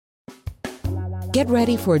Get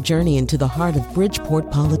ready for a journey into the heart of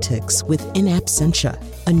Bridgeport politics with In Absentia,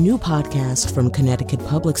 a new podcast from Connecticut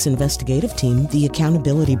Public's investigative team, The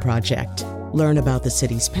Accountability Project. Learn about the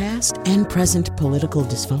city's past and present political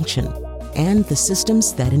dysfunction and the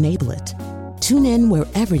systems that enable it. Tune in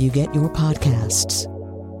wherever you get your podcasts.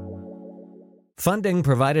 Funding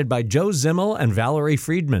provided by Joe Zimmel and Valerie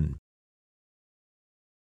Friedman.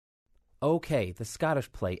 Okay, the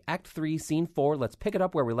Scottish play, Act 3, Scene 4. Let's pick it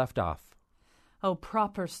up where we left off. Oh,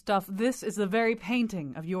 proper stuff. This is the very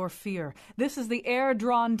painting of your fear. This is the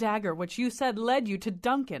air-drawn dagger which you said led you to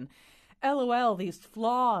Duncan. LOL, these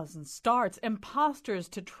flaws and starts, imposters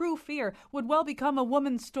to true fear, would well become a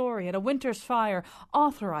woman's story at a winter's fire,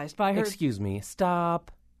 authorized by her... Excuse me,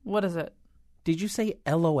 stop. What is it? Did you say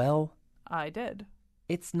LOL? I did.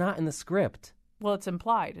 It's not in the script. Well, it's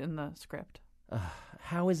implied in the script.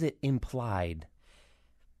 How is it implied?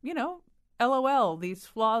 You know, LOL, these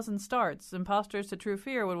flaws and starts, imposters to true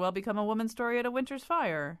fear, would well become a woman's story at a winter's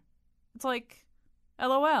fire. It's like,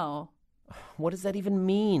 LOL. What does that even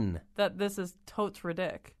mean? That this is totes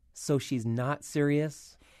ridic. So she's not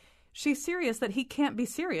serious? She's serious that he can't be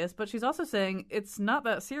serious, but she's also saying it's not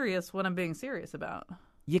that serious what I'm being serious about.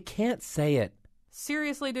 You can't say it.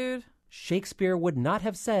 Seriously, dude? Shakespeare would not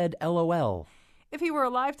have said LOL. If he were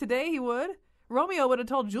alive today, he would. Romeo would have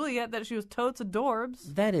told Juliet that she was totes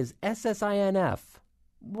adorbs. That is SSINF.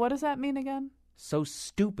 What does that mean again? So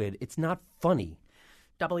stupid, it's not funny.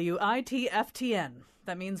 WITFTN.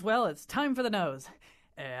 That means, well, it's time for the nose.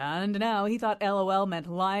 And now he thought LOL meant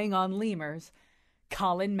lying on lemurs.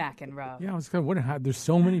 Colin McEnroe. Yeah, I was kind of wondering how there's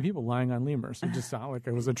so many people lying on lemurs. It just sounded like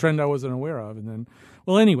it was a trend I wasn't aware of. And then,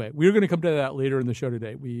 well, anyway, we're going to come to that later in the show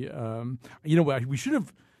today. We should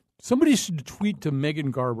have... Somebody should tweet to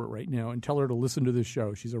Megan Garber right now and tell her to listen to this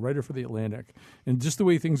show. She's a writer for The Atlantic. And just the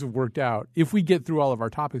way things have worked out, if we get through all of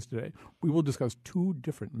our topics today, we will discuss two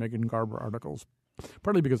different Megan Garber articles.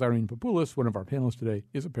 Partly because Irene Papoulis, one of our panelists today,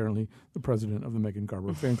 is apparently the president of the Megan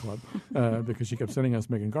Garber fan club because she kept sending us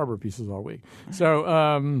Megan Garber pieces all week. So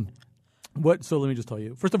So let me just tell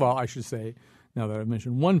you. First of all, I should say, now that I've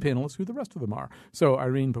mentioned one panelist, who the rest of them are. So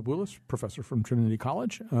Irene Papoulis, professor from Trinity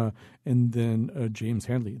College, and then James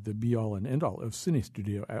Handley, the be-all and end-all of Cine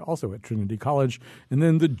Studio, also at Trinity College, and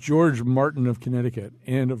then the George Martin of Connecticut,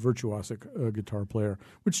 and a virtuosic guitar player,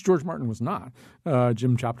 which George Martin was not,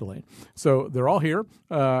 Jim Chapdelaine. So they're all here,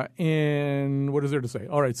 and what is there to say?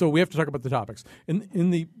 All right, so we have to talk about the topics.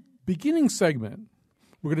 In the beginning segment,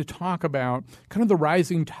 we're going to talk about kind of the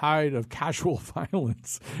rising tide of casual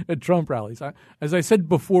violence at Trump rallies. As I said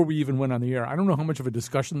before we even went on the air, I don't know how much of a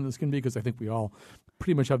discussion this can be because I think we all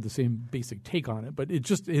pretty much have the same basic take on it. But it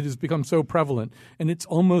has become so prevalent, and it's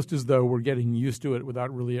almost as though we're getting used to it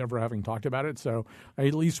without really ever having talked about it. So I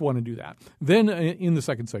at least want to do that. Then in the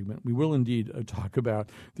second segment, we will indeed talk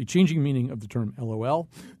about the changing meaning of the term LOL.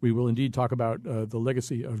 We will indeed talk about the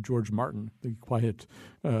legacy of George Martin, the quiet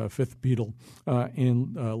fifth Beatle,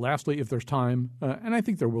 and lastly, if there's time, and I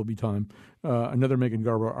think there will be time, another Megan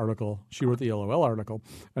Garber article. She wrote the LOL article,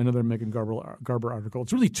 another Megan Garber article.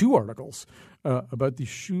 It's really two articles about the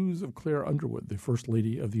shoes of Claire Underwood, the First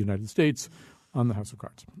Lady of the United States, on the House of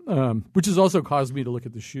Cards, which has also caused me to look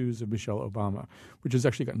at the shoes of Michelle Obama, which has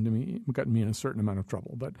actually gotten me in a certain amount of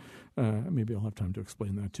trouble. But maybe I'll have time to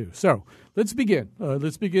explain that too. So let's begin.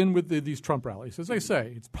 Let's begin with these Trump rallies. As I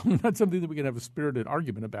say, it's probably not something that we can have a spirited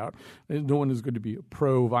argument about. No one is going to be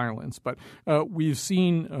pro-violence. But we've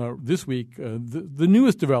seen this week the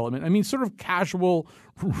newest development. I mean, sort of casual,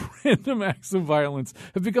 random acts of violence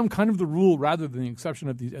have become kind of the rule rather than the exception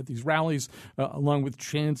at these rallies, along with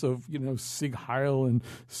chants of, Sig Heil and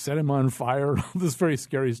set him on fire, all this very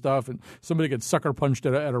scary stuff. And somebody gets sucker punched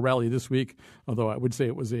at a rally this week, although I would say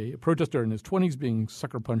it was a protester in his 20s being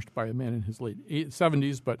sucker punched by a man in his late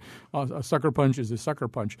 70s. But a sucker punch is a sucker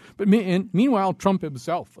punch. But meanwhile, Trump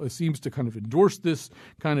himself seems to kind of endorse this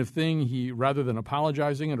kind of thing. He, rather than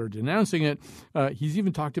apologizing it or denouncing it, he's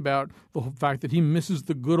even talked about the fact that he misses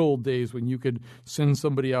the good old days when you could send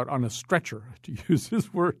somebody out on a stretcher, to use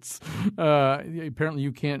his words. Apparently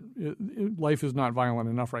you can't life is not violent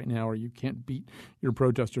enough right now, or you can't beat your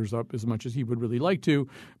protesters up as much as he would really like to.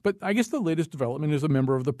 But I guess the latest development is a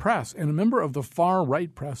member of the press, and a member of the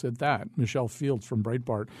far-right press at that, Michelle Fields from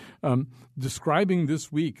Breitbart, describing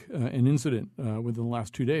this week an incident within the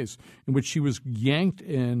last 2 days in which she was yanked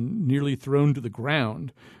and nearly thrown to the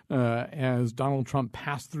ground as Donald Trump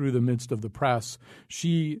passed through the midst of the press.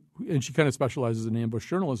 She kind of specializes in ambush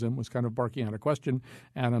journalism, was kind of barking out a question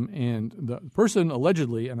at him. And the person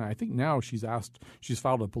allegedly, and I think now she's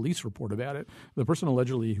filed a police report about it, the person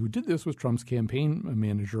allegedly who did this was Trump's campaign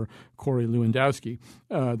manager, Corey Lewandowski.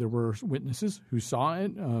 There were witnesses who saw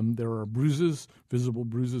it. There are visible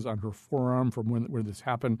bruises on her forearm from where this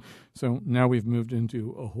happened. So now we've moved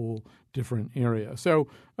into a whole different area. So,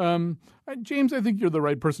 James, I think you're the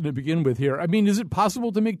right person to begin with here. I mean, is it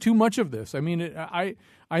possible to make too much of this? I mean,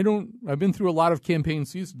 I've been through a lot of campaign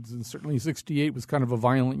seasons, and certainly 68 was kind of a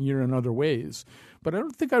violent year in other ways. But I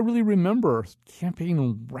don't think I really remember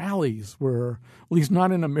campaign rallies where, at least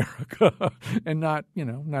not in America and not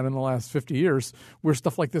in the last 50 years, where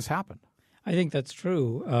stuff like this happened. I think that's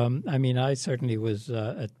true. I mean, I certainly was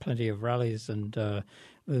at plenty of rallies and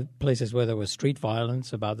places where there was street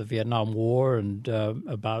violence about the Vietnam War and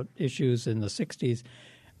about issues in the 60s.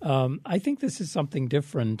 I think this is something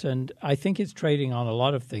different, and I think it's trading on a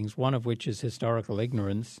lot of things, one of which is historical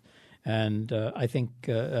ignorance. And I think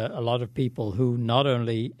a lot of people who not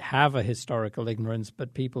only have a historical ignorance,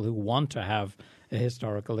 but people who want to have a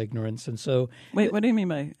historical ignorance. And so, wait, what do you mean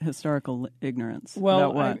by historical ignorance?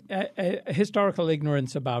 Well, about what? Historical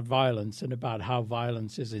ignorance about violence and about how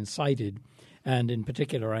violence is incited. And in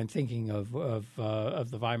particular, I'm thinking of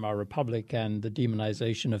the Weimar Republic and the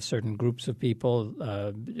demonization of certain groups of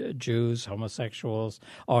people, Jews, homosexuals,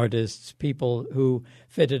 artists, people who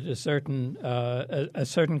fitted a certain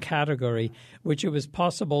category, which it was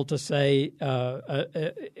possible to say,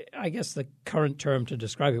 I guess the current term to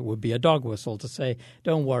describe it would be a dog whistle, to say,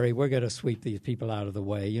 don't worry, we're going to sweep these people out of the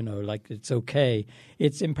way, like it's okay.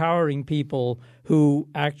 It's empowering people who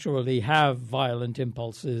actually have violent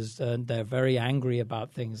impulses and they're very angry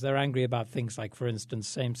about things. They're angry about things like, for instance,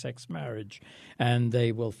 same-sex marriage. And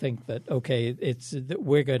they will think that, okay,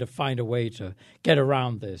 we're going to find a way to get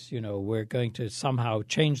around this. We're going to somehow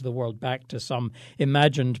change the world back to some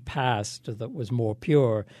imagined past that was more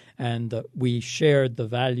pure and that we shared the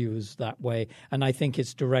values that way. And I think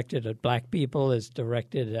it's directed at black people. It's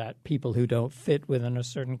directed at people who don't fit within a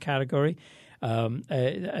certain category.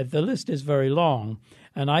 The list is very long,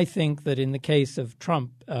 and I think that in the case of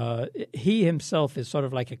Trump, he himself is sort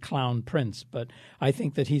of like a clown prince, but I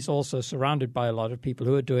think that he's also surrounded by a lot of people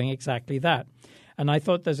who are doing exactly that. And I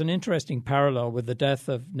thought there's an interesting parallel with the death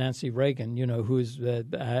of Nancy Reagan, who's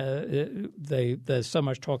there's so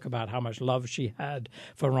much talk about how much love she had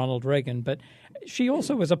for Ronald Reagan, but she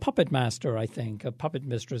also was a puppet master, I think, a puppet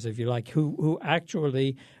mistress, if you like, who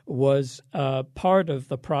actually was part of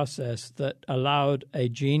the process that allowed a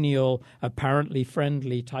genial, apparently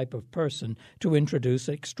friendly type of person to introduce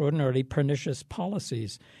extraordinarily pernicious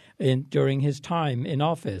policies during his time in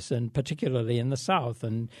office, and particularly in the South.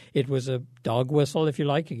 And it was a dog whistle, if you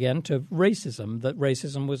like, again, to racism, that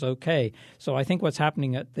racism was okay. So I think what's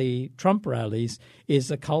happening at the Trump rallies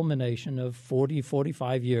is a culmination of 40,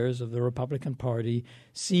 45 years of the Republican Party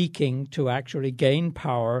seeking to actually gain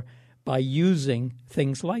power by using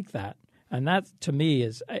things like that. And that, to me,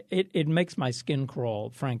 it makes my skin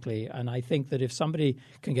crawl, frankly. And I think that if somebody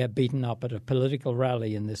can get beaten up at a political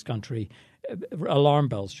rally in this country, alarm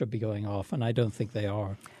bells should be going off, and I don't think they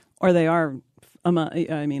are. Or they are,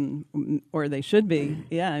 or they should be.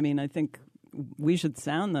 Yeah, I think we should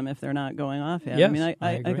sound them if they're not going off yet. Yes,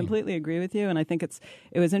 I completely agree with you, and I think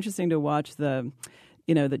it was interesting to watch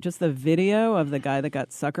just the video of the guy that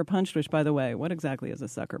got sucker punched, which, by the way, what exactly is a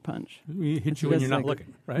sucker punch? We hit you when you're not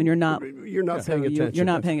looking, right? When you're not paying attention. You're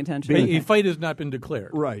not paying attention. A fight has not been declared.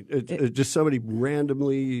 Right. It's just somebody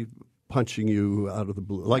randomly punching you out of the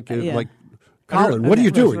blue. Like Colin, what are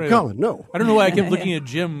you doing? Right. Colin, no. I don't know why I kept looking at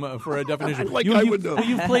Jim for a definition. I would know.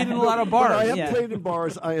 You've played in a lot of bars. But I have played in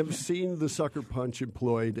bars. I have seen the sucker punch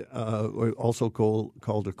employed, also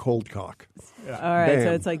called a cold cock. Yeah. All right, Bam.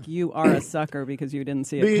 So it's like you are a sucker because you didn't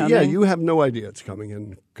see it coming. Yeah, you have no idea it's coming,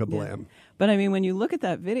 and kablam. Yeah. But, when you look at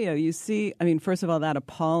that video, you see, first of all, that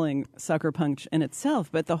appalling sucker punch in itself,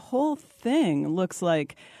 but the whole thing looks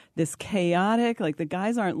like this chaotic, like the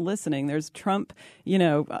guys aren't listening. There's Trump,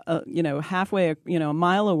 halfway, a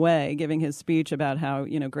mile away giving his speech about how,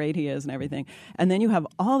 great he is and everything. And then you have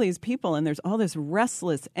all these people and there's all this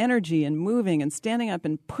restless energy and moving and standing up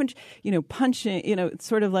and punching, it's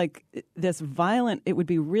sort of like this violent, it would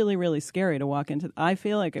be really, really scary to walk into. I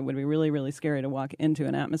feel like it would be really, really scary to walk into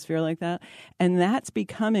an atmosphere like that. And that's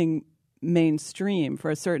becoming mainstream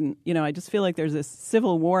for a certain, I just feel like there's this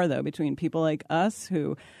civil war, though, between people like us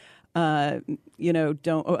who, don't,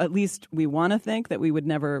 or at least we want to think that we would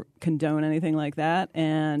never condone anything like that,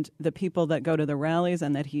 and the people that go to the rallies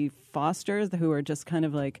and that he fosters, who are just kind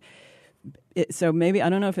of like so maybe I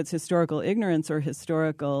don't know if it's historical ignorance or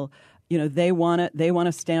historical. They want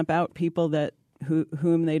to stamp out people that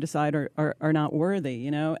whom they decide are not worthy.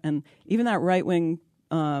 And even that right wing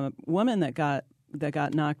woman that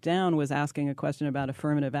got knocked down was asking a question about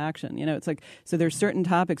affirmative action. It's like, so there's certain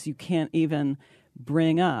topics you can't even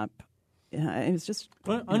bring up. It was just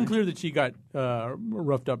unclear that she got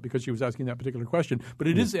roughed up because she was asking that particular question. But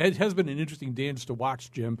it has been an interesting dance to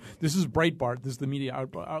watch, Jim. This is Breitbart. This is the media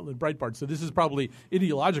outlet Breitbart. So this is probably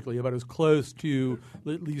ideologically about as close to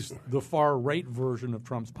at least the far right version of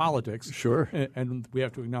Trump's politics. Sure. And we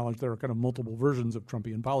have to acknowledge there are kind of multiple versions of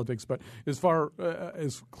Trumpian politics. But as far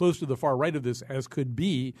as close to the far right of this as could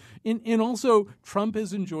be, and also Trump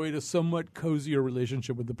has enjoyed a somewhat cozier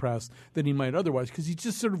relationship with the press than he might otherwise because he's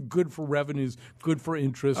just sort of good for revenues, good for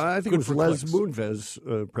interest. I think it was Les Moonves,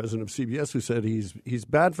 president of CBS, who said he's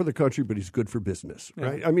bad for the country, but he's good for business.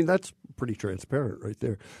 Right? Yeah. I mean, that's pretty transparent right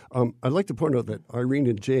there. I'd like to point out that Irene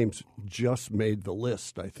and James just made the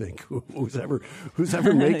list. I think who's ever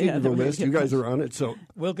making the list, you guys are on it. So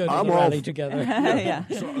we'll go to the rally together. Yeah.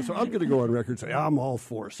 So I'm going to go on record and say I'm all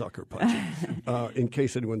for sucker punching, in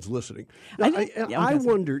case anyone's listening. Now, I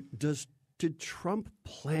wonder, did Trump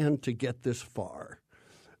plan to get this far?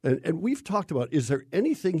 And we've talked about, is there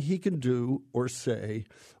anything he can do or say,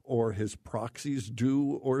 or his proxies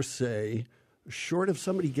do or say, short of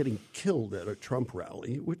somebody getting killed at a Trump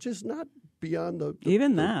rally, which is not beyond the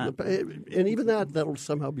even that, and even that'll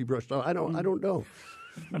somehow be brushed off. I don't know.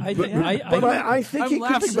 I think I'm he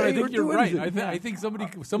laughing, could but I say think you're right. anything. I think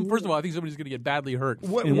first of all, I think somebody's going to get badly hurt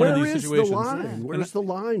in Where one of these is situations. the line? Where's the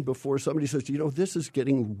line before somebody says, this is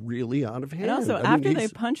getting really out of hand? And also, after they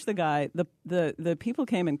punched the guy, the people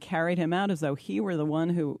came and carried him out as though he were the one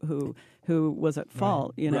who was at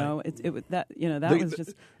fault. Right. That was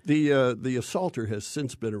just the assaulter has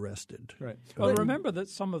since been arrested. Right. Well, remember that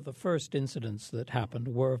some of the first incidents that happened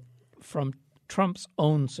were from Trump's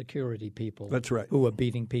own security people. That's right. Who were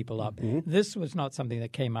beating people up. Mm-hmm. This was not something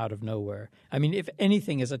that came out of nowhere. I mean, if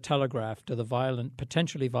anything is a telegraph to the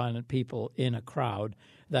potentially violent people in a crowd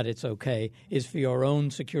that it's okay, is for your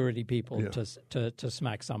own security people to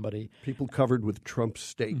smack somebody. People covered with Trump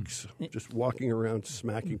stakes, just walking around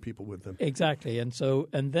smacking people with them. Exactly. And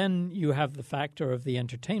then you have the factor of the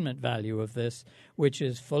entertainment value of this, which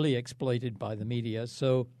is fully exploited by the media.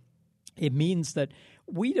 So it means that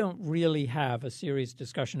we don't really have a serious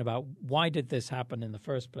discussion about why did this happen in the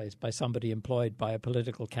first place by somebody employed by a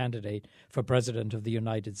political candidate for president of the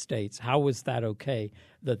United States. How was that okay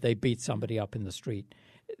that they beat somebody up in the street?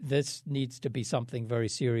 This needs to be something very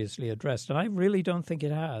seriously addressed, and I really don't think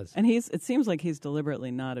it has. And it seems like he's deliberately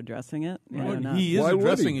not addressing it. He is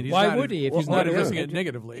addressing it. Why would he if he's not addressing it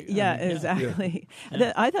negatively? Yeah, exactly.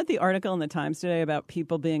 Yeah. I thought the article in the Times today about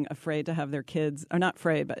people being afraid to have their kids, or not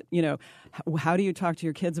afraid, but, how do you talk to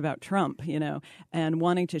your kids about Trump, and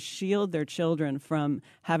wanting to shield their children from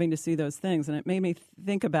having to see those things. And it made me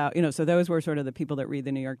think about, so those were sort of the people that read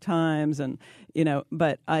the New York Times and,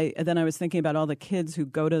 but I was thinking about all the kids who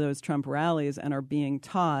go to those Trump rallies and are being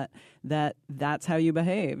taught that that's how you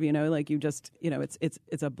behave, like you just,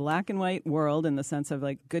 it's a black and white world in the sense of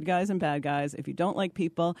like good guys and bad guys. If you don't like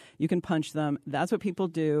people, you can punch them. That's what people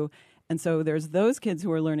do. And so there's those kids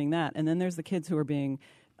who are learning that. And then there's the kids who are being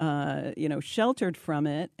sheltered from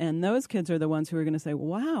it. And those kids are the ones who are going to say,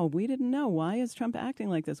 wow, we didn't know. Why is Trump acting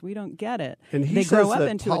like this? We don't get it. And they grow up that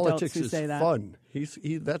into politics adults who is say that. Fun.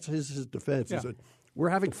 That's his defense. Yeah. He said, we're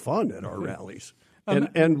having fun at our rallies.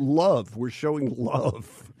 And love. We're showing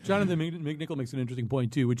love. Jonathan McNichol makes an interesting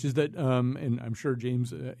point, too, which is that, and I'm sure,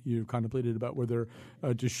 James, you've contemplated about whether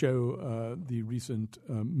to show the recent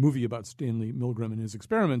movie about Stanley Milgram and his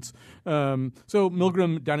experiments. So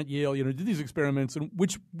Milgram down at Yale, did these experiments,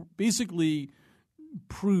 which basically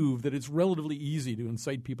prove that it's relatively easy to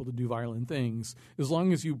incite people to do violent things as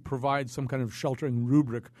long as you provide some kind of sheltering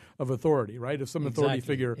rubric of authority, right? If some authority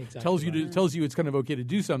figure tells you it's kind of okay to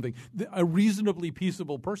do something, a reasonably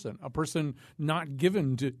peaceable person, a person not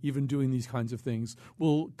given to even doing these kinds of things,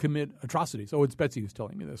 will commit atrocities. Oh, it's Betsy who's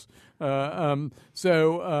telling me this. Well,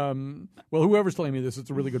 whoever's telling me this, it's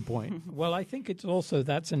a really good point. Well, I think it's also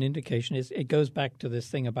that's an indication. It goes back to this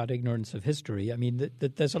thing about ignorance of history. I mean,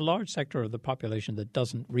 that there's a large sector of the population that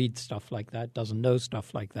doesn't read stuff like that, doesn't know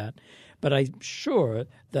stuff like that. But I'm sure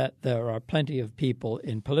that there are plenty of people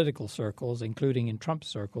in political circles, including in Trump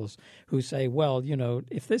circles, who say, well,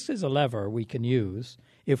 if this is a lever we can use,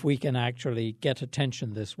 if we can actually get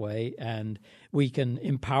attention this way and we can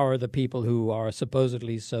empower the people who are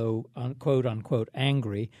supposedly so quote-unquote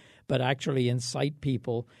angry, but actually incite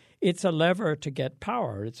people. It's a lever to get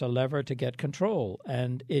power. It's a lever to get control,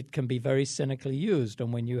 and it can be very cynically used.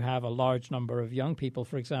 And when you have a large number of young people,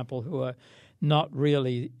 for example, who are not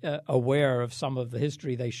really aware of some of the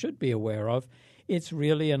history they should be aware of, it's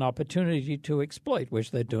really an opportunity to exploit,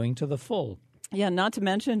 which they're doing to the full. Yeah, not to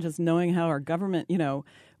mention just knowing how our government,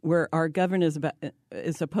 where our government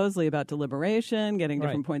is supposedly about deliberation, getting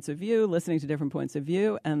different points of view, listening to different points of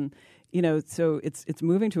view, and so it's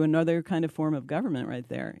moving to another kind of form of government right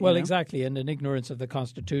there. Well, exactly. And in ignorance of the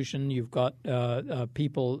Constitution, you've got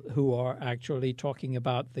people who are actually talking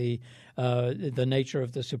about the nature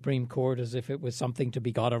of the Supreme Court as if it was something to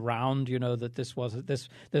be got around. That this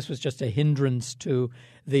was just a hindrance to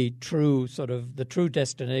the true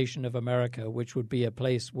destination of America, which would be a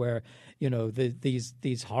place where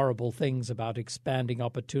these horrible things about expanding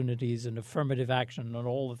opportunities and affirmative action and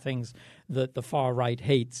all the things that the far right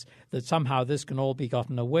hates, that somehow this can all be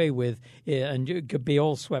gotten away with and it could be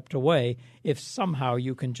all swept away if somehow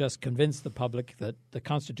you can just convince the public that the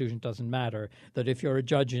Constitution doesn't matter, that if you're a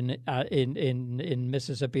judge in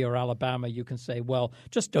Mississippi or Alabama, you can say, well,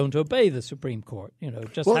 just don't obey the Supreme Court,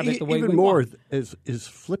 just have it the way we want. Even more is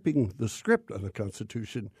flipping the script on the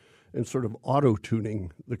Constitution and sort of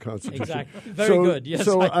auto-tuning the Constitution. Exactly. Very good. Yes.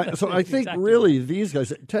 So I think really these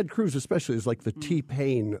guys, Ted Cruz especially, is like the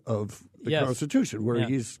T-Pain of the Constitution, where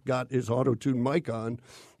he's got his auto-tune mic on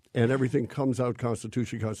and everything comes out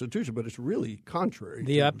Constitution, but it's really contrary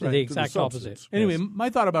the to exact the opposite. Anyway, my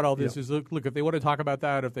thought about all this is, look, if they want to talk about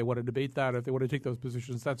that, if they want to debate that, if they want to take those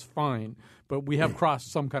positions, that's fine. But we have crossed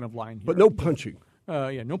some kind of line here. But no punching.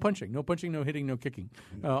 No punching, no hitting, no kicking,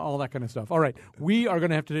 all that kind of stuff. All right, we are going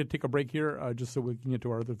to have to take a break here just so we can get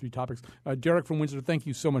to our other three topics. Derek from Windsor, thank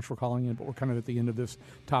you so much for calling in, but we're kind of at the end of this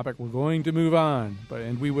topic. We're going to move on,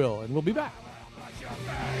 and we will, and we'll be back.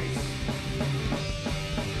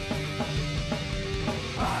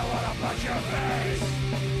 I want to punch your face.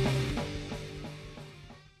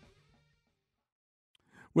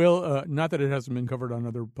 Well, not that it hasn't been covered on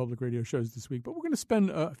other public radio shows this week, but we're going to spend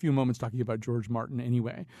a few moments talking about George Martin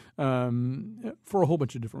anyway, for a whole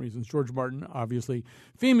bunch of different reasons. George Martin, obviously,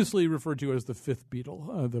 famously referred to as the fifth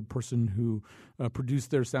Beatle, the person who produced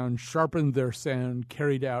their sound, sharpened their sound,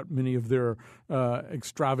 carried out many of their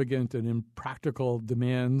extravagant and impractical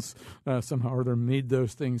demands, somehow or other made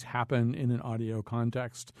those things happen in an audio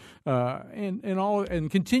context, and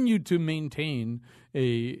continued to maintain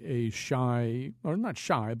a shy, or not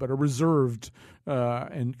shy, but a reserved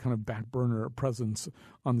and kind of back burner presence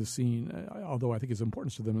on the scene, although I think his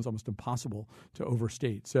importance to them is almost impossible to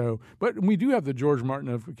overstate. So, but we do have the George Martin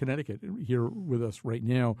of Connecticut here with us right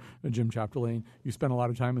now, Jim Chapdelaine. You spent a lot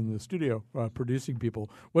of time in the studio producing people.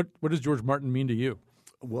 What does George Martin mean to you?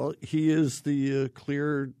 Well, he is the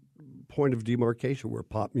clear point of demarcation where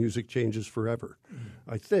pop music changes forever,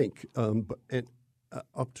 I think.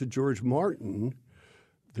 Up to George Martin,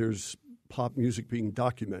 there's pop music being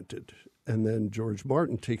documented, and then George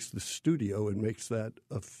Martin takes the studio and makes that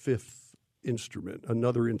a fifth instrument,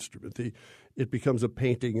 another instrument. It becomes a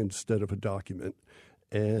painting instead of a document.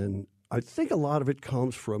 And I think a lot of it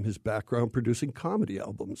comes from his background producing comedy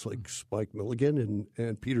albums like Spike Milligan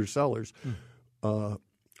and Peter Sellers. I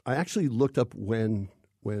actually looked up when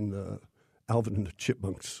Alvin and the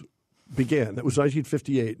Chipmunks began. That was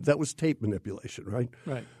 1958. That was tape manipulation, right?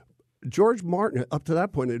 Right. George Martin, up to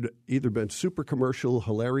that point, had either been super commercial,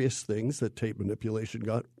 hilarious things that tape manipulation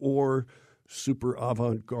got, or super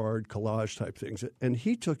avant-garde collage type things. And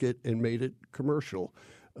he took it and made it commercial.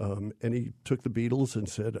 And he took the Beatles and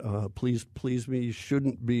said, Please Please Me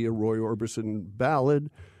shouldn't be a Roy Orbison ballad.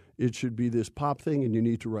 It should be this pop thing, and you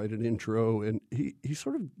need to write an intro. And he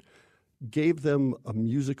sort of gave them a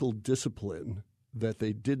musical discipline that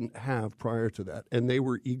they didn't have prior to that, and they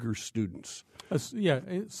were eager students.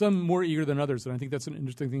 Some more eager than others, and I think that's an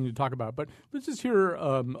interesting thing to talk about. But let's just hear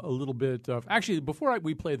a little bit of – actually, before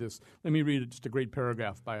we play this, let me read just a great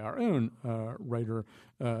paragraph by our own writer,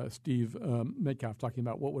 Steve Metcalf, talking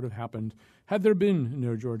about what would have happened had there been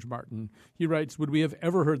no George Martin. He writes, would we have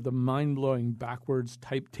ever heard the mind-blowing backwards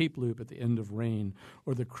tape loop at the end of Rain,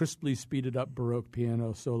 or the crisply speeded-up Baroque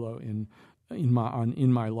piano solo in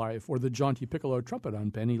in my life, or the jaunty piccolo trumpet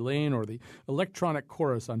on Penny Lane, or the electronic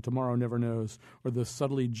chorus on Tomorrow Never Knows, or the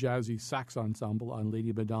subtly jazzy sax ensemble on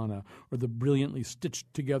Lady Madonna, or the brilliantly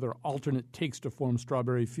stitched together alternate takes to form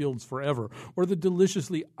Strawberry Fields Forever, or the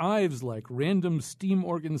deliciously Ives-like random steam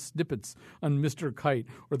organ snippets on Mr. Kite,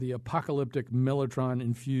 or the apocalyptic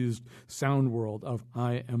mellotron-infused sound world of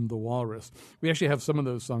I Am the Walrus. We actually have some of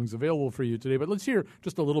those songs available for you today, but let's hear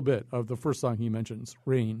just a little bit of the first song he mentions,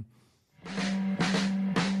 Rain.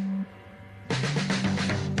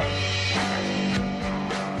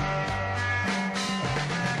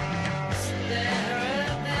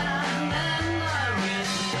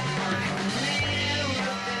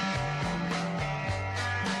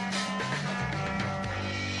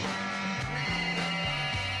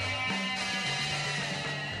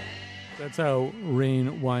 That's how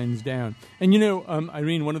Rain winds down. And,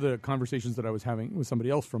 Irene, one of the conversations that I was having with somebody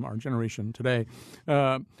else from our generation today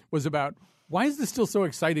was about, why is this still so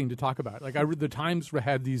exciting to talk about? Like, the Times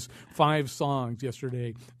had these 5 songs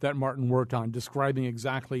yesterday that Martin worked on, describing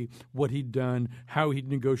exactly what he'd done, how he'd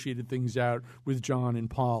negotiated things out with John and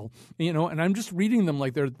Paul. And I'm just reading them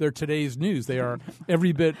like they're today's news. They are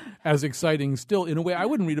every bit as exciting still. In a way, I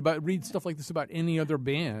wouldn't read stuff like this about any other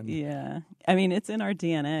band. Yeah, I mean, it's in our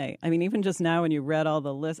DNA. I mean, even just now when you read all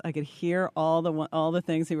the lists, I could hear all the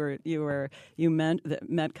things you meant that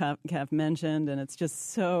Metcalf mentioned, and it's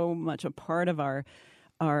just so much a part of our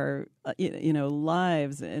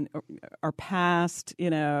lives and our past,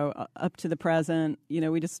 up to the present.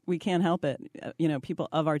 We can't help it. People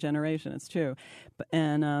of our generation, it's true.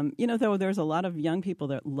 And though there's a lot of young people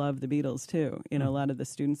that love the Beatles too. A lot of the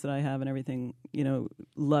students that I have and everything,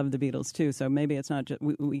 love the Beatles too. So maybe it's not just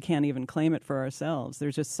we can't even claim it for ourselves.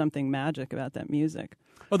 There's just something magic about that music.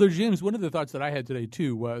 Although, James, one of the thoughts that I had today,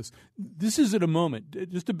 too, was this is at a moment,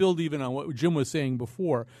 just to build even on what Jim was saying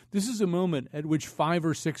before, this is a moment at which 5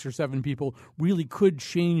 or 6 or 7 people really could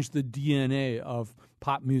change the DNA of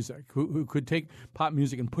pop music, who could take pop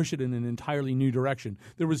music and push it in an entirely new direction.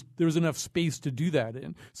 There was enough space to do that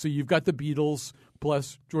in. So you've got the Beatles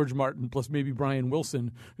plus George Martin plus maybe Brian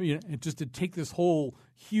Wilson, just to take this whole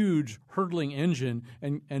huge hurtling engine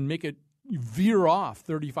and make it veer off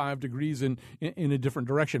 35 degrees in a different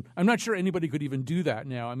direction. I'm not sure anybody could even do that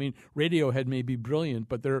now. I mean, Radiohead may be brilliant,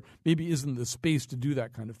 but there maybe isn't the space to do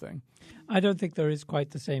that kind of thing. I don't think there is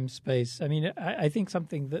quite the same space. I mean, I think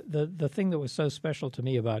something the thing that was so special to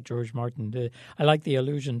me about George Martin, I like the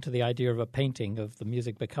allusion to the idea of a painting, of the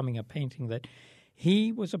music becoming a painting, that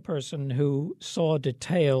he was a person who saw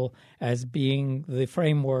detail as being the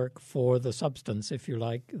framework for the substance, if you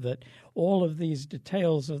like, that all of these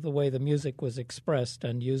details of the way the music was expressed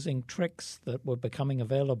and using tricks that were becoming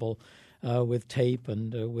available with tape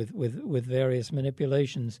and with various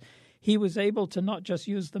manipulations, he was able to not just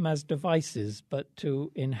use them as devices, but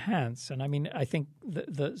to enhance. And I mean, I think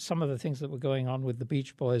some of the things that were going on with the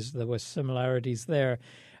Beach Boys, there were similarities there.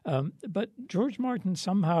 But George Martin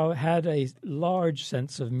somehow had a large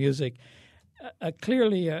sense of music,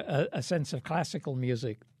 clearly a sense of classical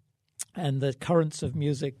music, and the currents of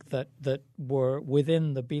music that were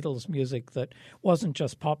within the Beatles' music that wasn't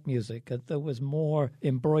just pop music. There was more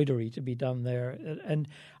embroidery to be done there. And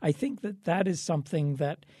I think that is something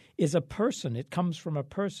that is a person. It comes from a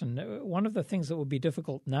person. One of the things that would be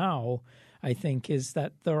difficult now, I think, is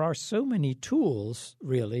that there are so many tools,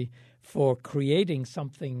 really, for creating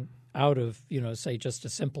something out of, say, just a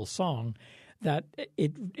simple song, that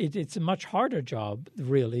it's a much harder job,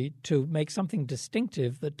 really, to make something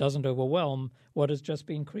distinctive that doesn't overwhelm what has just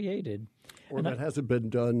been created. Or that hasn't been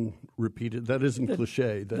done repeated. That isn't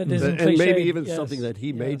cliche. That isn't and cliche, maybe even yes, something that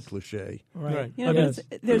he made cliche. Right.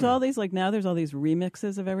 There's all these, like, now there's all these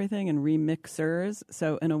remixes of everything and remixers.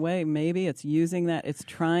 So in a way, maybe it's using that. It's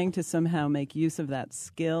trying to somehow make use of that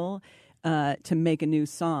skill to make a new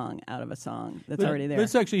song out of a song that's already there.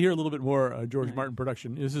 Let's actually hear a little bit more George Martin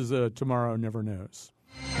production. This is Tomorrow Never Knows.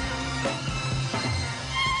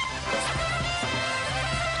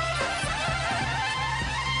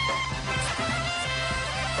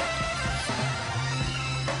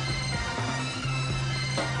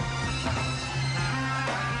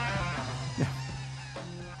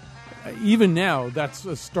 Even now, that's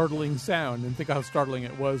a startling sound, and think how startling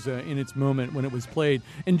it was in its moment when it was played.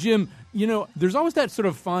 And Jim, there's always that sort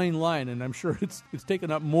of fine line, and I'm sure it's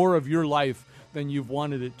taken up more of your life than you've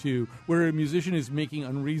wanted it to, where a musician is making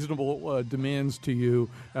unreasonable demands to you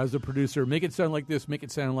as a producer. Make it sound like this, make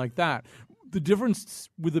it sound like that. the difference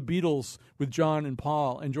with the Beatles, with John and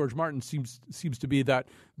Paul and George Martin, seems to be that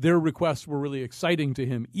their requests were really exciting to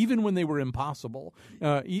him, even when they were impossible,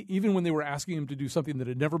 even when they were asking him to do something that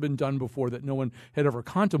had never been done before, that no one had ever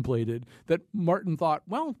contemplated, that Martin thought,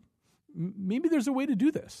 well, maybe there's a way to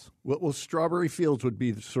do this. Well, Strawberry Fields would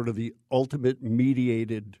be sort of the ultimate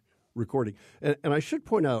mediated recording. And I should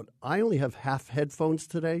point out, I only have half headphones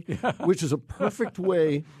today, which is a perfect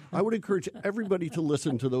way. I would encourage everybody to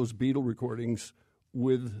listen to those Beatle recordings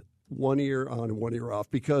with one ear on and one ear off,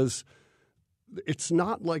 because it's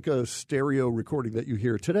not like a stereo recording that you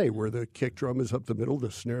hear today where the kick drum is up the middle, the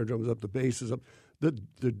snare drum is up, the bass is up.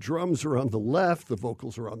 The drums are on the left, the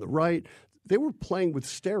vocals are on the right. They were playing with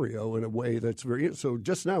stereo in a way that's very – so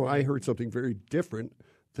just now I heard something very different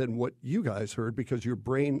than what you guys heard, because your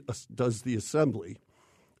brain does the assembly.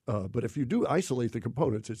 But if you do isolate the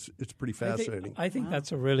components, it's pretty fascinating. I think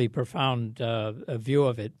that's a really profound view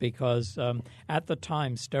of it, because at the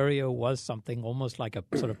time, stereo was something almost like a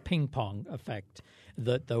sort of ping-pong effect,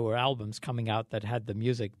 that there were albums coming out that had the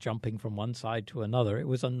music jumping from one side to another. It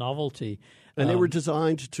was a novelty. And they were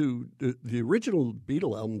designed to the original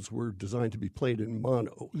Beatle albums were designed to be played in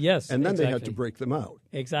mono. Yes, and then exactly. They had to break them out.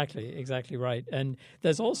 Exactly right. And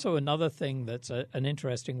there's also another thing that's an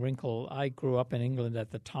interesting wrinkle. I grew up in England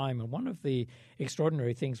at the time, and one of the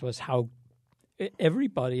extraordinary things was how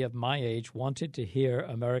everybody of my age wanted to hear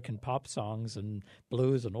American pop songs and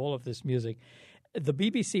blues and all of this music. The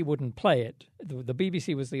BBC wouldn't play it. The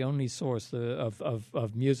BBC was the only source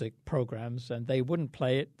of music programs, and they wouldn't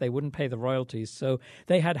play it. They wouldn't pay the royalties. So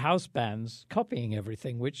they had house bands copying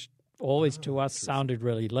everything, which always to us sounded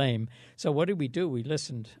really lame. So what did we do? We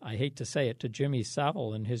listened, I hate to say it, to Jimmy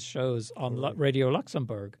Savile and his shows on Radio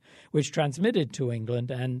Luxembourg, which transmitted to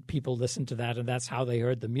England, and people listened to that, and that's how they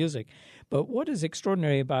heard the music. But what is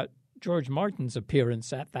extraordinary about George Martin's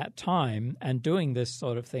appearance at that time and doing this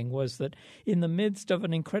sort of thing was that in the midst of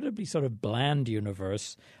an incredibly sort of bland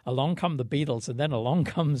universe, along come the Beatles, and then along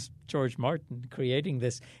comes George Martin creating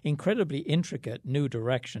this incredibly intricate new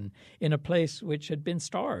direction in a place which had been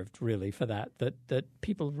starved really for that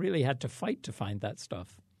people really had to fight to find that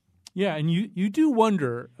stuff. Yeah, and you do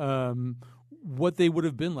wonder what they would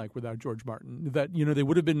have been like without George Martin. That, they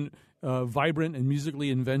would have been vibrant and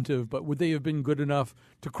musically inventive, but would they have been good enough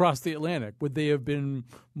to cross the Atlantic? Would they have been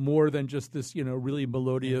more than just this, really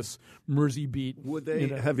melodious Mersey beat? Would they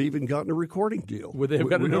have even gotten a recording deal? Would they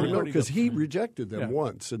have gotten a recording deal? Because he rejected them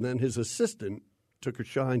once, and then his assistant took a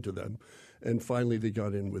shine to them, and finally they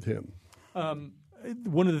got in with him.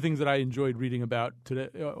 One of the things that I enjoyed reading about today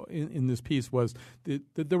in this piece was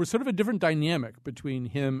that there was sort of a different dynamic between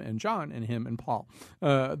him and John and him and Paul.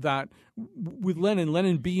 That with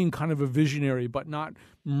Lennon being kind of a visionary but not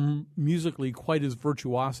musically quite as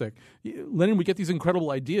virtuosic, Lennon would get these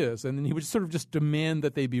incredible ideas, and then he would sort of just demand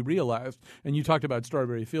that they be realized. And you talked about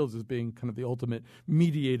Strawberry Fields as being kind of the ultimate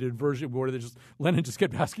mediated version where Lennon just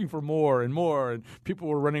kept asking for more, and people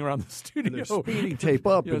were running around the studio. And they're speeding tape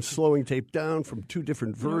up and slowing tape down from two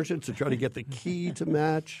different versions to try to get the key to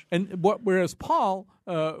match. And whereas Paul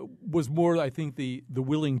was more, I think, the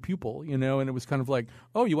willing pupil, and it was kind of like,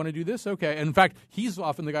 oh, you want to do this? Okay. And in fact, he's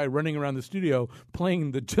often the guy running around the studio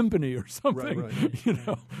playing the timpani or something.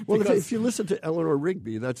 Right. Well, if you listen to Eleanor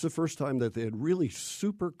Rigby, that's the first time that they had really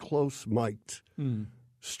super close mic'd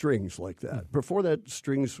strings like that. Before that,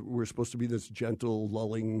 strings were supposed to be this gentle,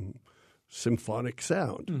 lulling, symphonic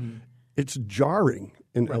sound. It's jarring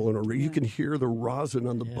in Eleanor Rigby. You can hear the rosin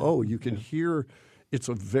on the bow. You can hear it's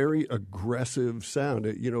a very aggressive sound.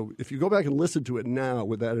 If you go back and listen to it now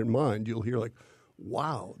with that in mind, you'll hear like,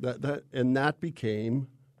 wow, that became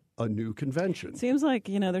a new convention. Seems like,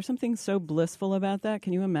 there's something so blissful about that.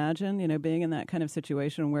 Can you imagine, being in that kind of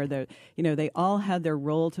situation where they all had their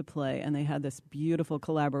role to play, and they had this beautiful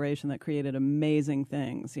collaboration that created amazing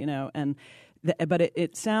things, but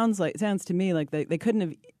it sounds to me like they couldn't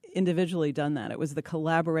have individually done that. It was the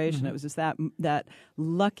collaboration. It was just that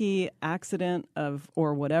lucky accident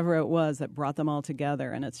or whatever it was that brought them all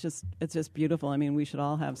together, and it's just beautiful. I mean, we should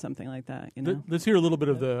all have something like that. Let's hear a little bit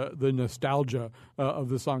of the nostalgia of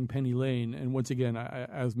the song Penny Lane. And once again,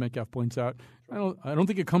 as Metcalf points out, I don't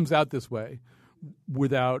think it comes out this way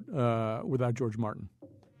without George Martin.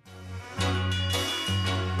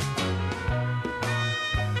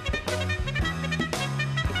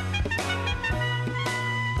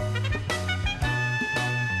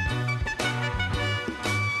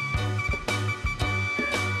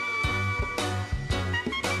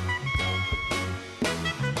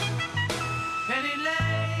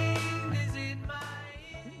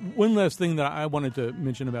 One last thing that I wanted to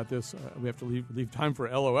mention about this, we have to leave time for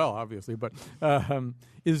LOL, obviously, but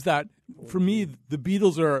is that for me, the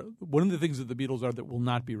Beatles are one of the things that the Beatles are that will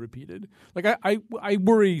not be repeated. Like I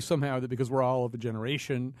worry somehow that because we're all of a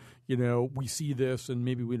generation, we see this and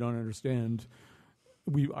maybe we don't understand.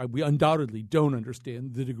 We undoubtedly don't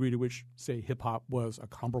understand the degree to which, say, hip-hop was a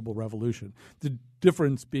comparable revolution. The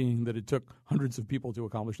difference being that it took hundreds of people to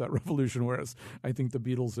accomplish that revolution, whereas I think the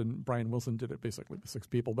Beatles and Brian Wilson did it basically with 6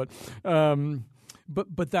 people. But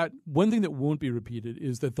that one thing that won't be repeated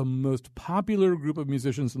is that the most popular group of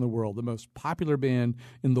musicians in the world, the most popular band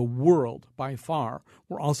in the world by far,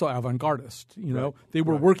 were also avant-gardists. They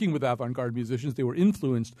were working with avant-garde musicians. They were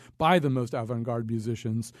influenced by the most avant-garde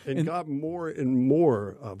musicians. And got more and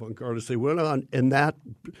more avant-garde as they went on, and that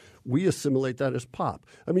we assimilate that as pop.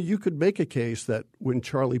 I mean, you could make a case that when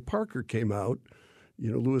Charlie Parker came out,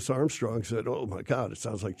 Louis Armstrong said, "Oh my God, it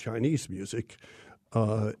sounds like Chinese music,"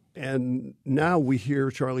 and now we hear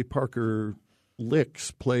Charlie Parker licks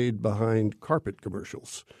played behind carpet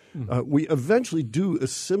commercials. We eventually do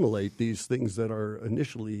assimilate these things that are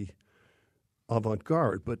initially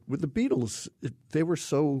avant-garde, but with the Beatles, they were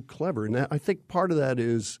so clever, and I think part of that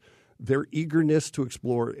is their eagerness to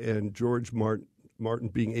explore, and George Martin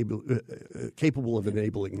being capable of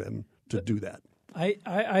enabling them to do that.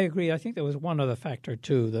 I agree. I think there was one other factor,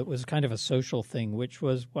 too, that was kind of a social thing, which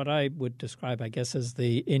was what I would describe, I guess, as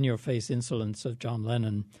the in-your-face insolence of John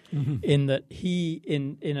Lennon, in that he,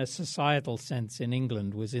 in a societal sense in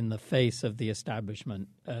England, was in the face of the establishment.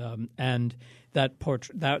 And that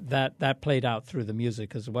played out through the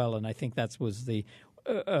music as well. And I think that was the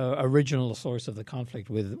original source of the conflict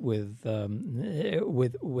with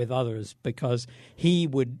others, because he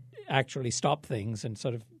would actually stop things and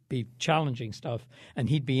sort of be challenging stuff, and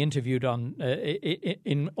he'd be interviewed on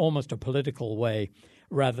in almost a political way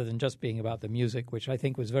rather than just being about the music, which I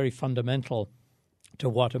think was very fundamental to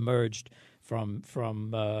what emerged from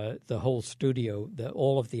the whole studio,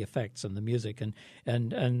 all of the effects and the music, and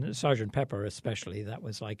Sgt. Pepper especially. That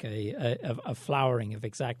was like a flowering of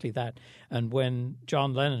exactly that. And when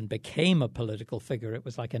John Lennon became a political figure, it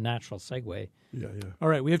was like a natural segue. Yeah. All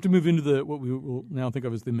right, we have to move into what we will now think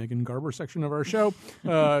of as the Megan Garber section of our show.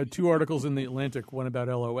 2 articles in the Atlantic, one about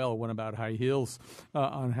LOL, one about high heels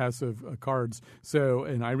on House of Cards. So,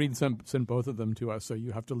 and Irene sent both of them to us, so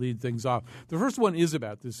you have to lead things off. The first one is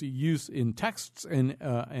about this use in texts and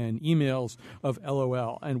emails of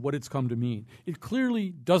LOL and what it's come to mean. It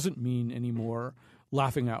clearly doesn't mean anymore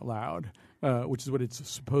laughing out loud, which is what it's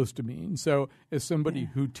supposed to mean. So as somebody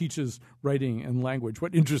who teaches writing and language,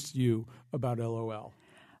 what interests you about LOL?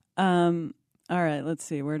 All right, let's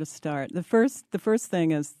see where to start. The first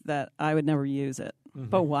thing is that I would never use it.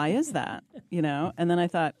 But why is that? And then I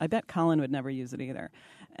thought, I bet Colin would never use it either.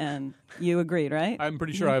 And you agreed, right? I'm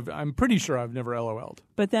pretty sure I've never LOL'd.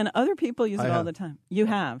 But then other people use it all the time. You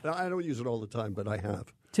have. I don't use it all the time, but I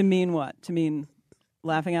have. To mean what? To mean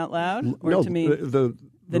laughing out loud, or no, to mean the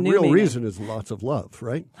new real meaning? Reason is lots of love,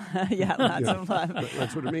 right? Yeah, lots of love.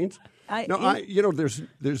 That's what it means.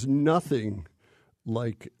 There's nothing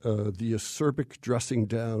like the acerbic dressing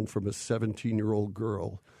down from a 17-year-old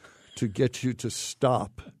girl to get you to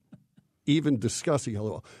stop even discussing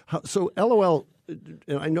LOL. So LOL,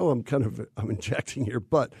 and I know I'm injecting here,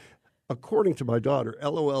 but according to my daughter,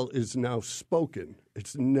 LOL is now spoken.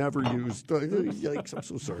 It's never used. Yikes! I'm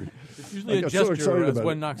so sorry. It's usually a gesture as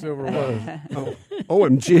one knocks over one.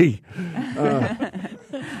 OMG!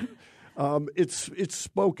 It's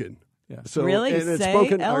spoken. Yeah. So, really? And it's Say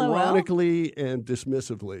spoken LOL? ironically and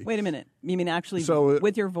dismissively. Wait a minute. You mean actually So,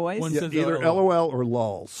 with your voice? Either LOL or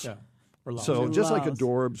LOLs. Yeah. Or lols. So just like Lols.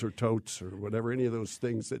 adorbs or totes or whatever, any of those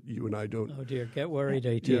things that you and I don't. Oh dear, get worried,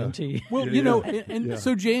 AT&T. Well,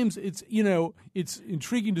 so James, it's it's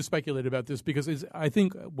intriguing to speculate about this because I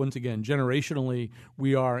think once again, generationally,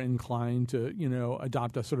 we are inclined to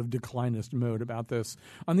adopt a sort of declinist mode about this.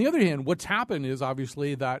 On the other hand, what's happened is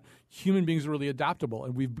obviously that human beings are really adaptable,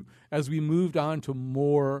 and as we moved on to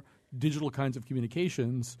more digital kinds of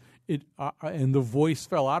communications, and the voice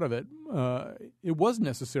fell out of it. It was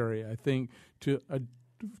necessary, I think, to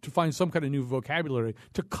find some kind of new vocabulary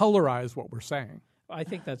to colorize what we're saying. I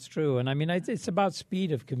think that's true, and I mean it's about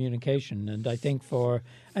speed of communication. And I think for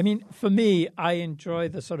me, I enjoy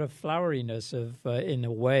the sort of floweriness of, in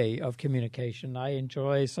a way, of communication. I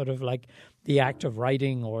enjoy sort of like the act of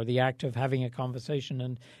writing or the act of having a conversation.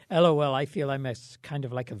 And LOL, I feel I'm kind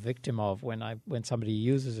of like a victim of when somebody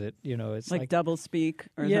uses it. It's like double speak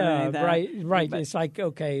or yeah, something like that. right. It's like,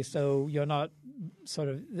 okay, so you're not sort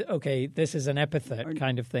of, okay, this is an epithet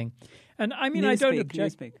kind of thing. And I mean, I don't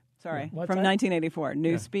object. Sorry, What's from that? 1984.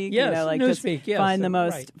 Newspeak. Yes, you know, like Newspeak, just yes, find the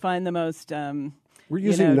most. right. Find the most. We're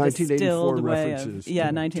using 1984 distilled way references of,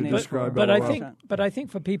 yeah, to 1984. describe But LOL. I think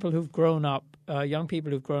for people who've grown up, young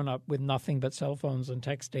people who've grown up with nothing but cell phones and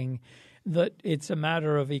texting, that it's a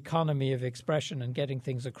matter of economy of expression and getting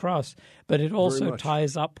things across. But it also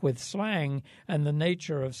ties up with slang and the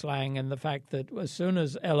nature of slang and the fact that as soon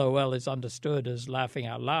as LOL is understood as laughing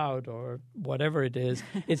out loud or whatever it is,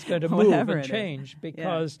 it's going to move and change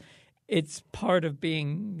because it's part of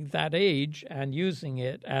being that age and using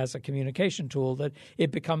it as a communication tool that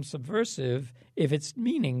it becomes subversive if its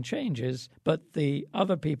meaning changes, but the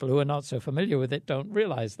other people who are not so familiar with it don't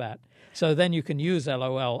realize that. So then you can use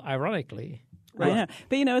LOL ironically. Right. I know.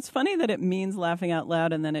 But, you know, it's funny that it means laughing out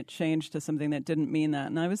loud and then it changed to something that didn't mean that.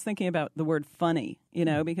 And I was thinking about the word funny, you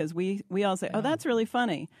know, because we all say, oh, that's really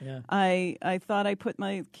funny. Yeah. I thought I put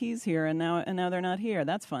my keys here and now they're not here.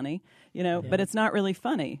 That's funny, you know, but it's not really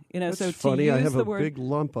funny. You know, that's so funny. To use I have the a word... big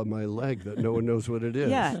lump on my leg that no one knows what it is.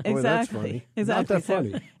 Yeah, exactly. Boy, that's funny. Exactly. Not that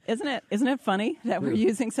funny. So, isn't it funny that we're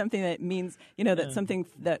using something that means, you know, that something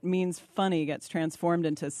that means funny gets transformed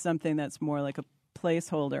into something that's more like a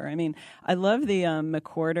placeholder. I mean, I love the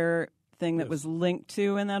McWhorter thing that was linked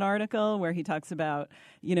to in that article where he talks about,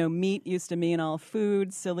 you know, meat used to mean all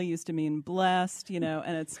food, silly used to mean blessed, you know,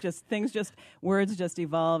 and it's just words just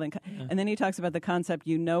evolve. And then he talks about the concept,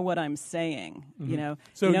 you know what I'm saying, you know.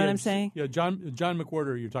 So, you know what I'm saying? Yeah, John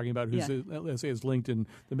McWhorter you're talking about, whose essay is linked in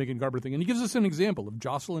the Megan Garber thing. And he gives us an example of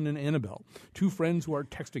Jocelyn and Annabelle, two friends who are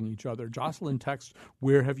texting each other. Jocelyn texts,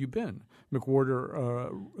 "Where have you been?"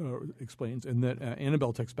 McWhorter explains, and that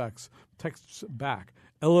Annabelle texts back,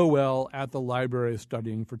 "LOL at the library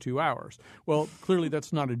studying for 2 hours." Well, clearly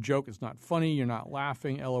that's not a joke. It's not funny. You're not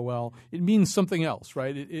laughing. LOL. It means something else,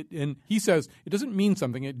 right? And he says it doesn't mean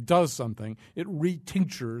something. It does something. It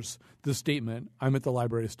retinctures the statement, "I'm at the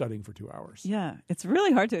library studying for 2 hours." Yeah, it's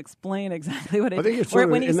really hard to explain exactly what it is. I think it's or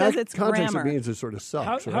when he says it's context grammar. It means it sort of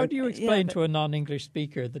sucks. How do you explain to a non-English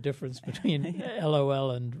speaker the difference between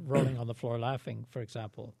LOL and rolling on the floor laughing, for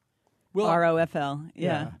example? Well, ROFL,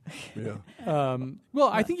 yeah. Well,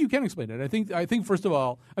 I think you can explain it. I think first of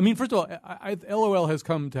all, LOL has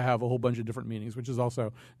come to have a whole bunch of different meanings, which is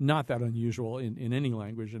also not that unusual in any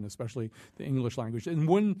language, and especially the English language. And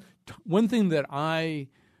one thing that I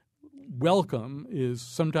welcome is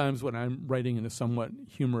sometimes when I'm writing in a somewhat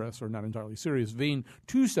humorous or not entirely serious vein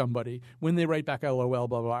to somebody, when they write back LOL, blah,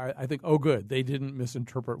 blah, blah, I think, oh, good, they didn't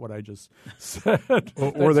misinterpret what I just said.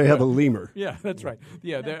 or they have a lemur. Yeah, that's right.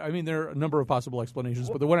 Yeah, there are a number of possible explanations,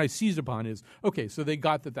 but the one I seized upon is, okay, so they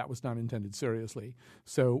got that was not intended seriously,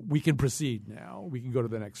 so we can proceed now. We can go to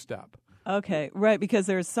the next step. Okay, right, because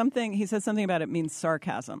there's something, he says something about it means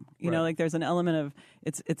sarcasm. You know, like there's an element of,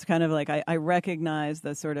 it's kind of like I recognize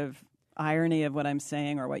the sort of irony of what I'm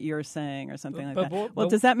saying or what you're saying or something like that. Well,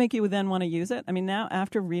 does that make you then want to use it? I mean, now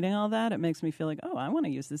after reading all that, it makes me feel like, oh, I want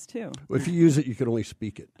to use this too. Well, if you use it, you can only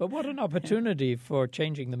speak it. But what an opportunity for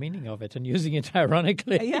changing the meaning of it and using it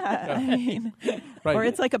ironically. Yeah, I mean, or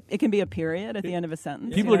it's like it can be a period at the end of a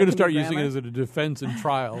sentence. People are going to start using it as a defense in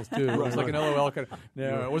trials too. It's like an LOL.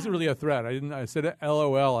 No, it wasn't really a threat. I said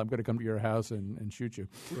LOL. I'm going to come to your house and shoot you.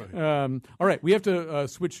 Right. All right, we have to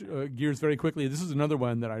switch gears very quickly. This is another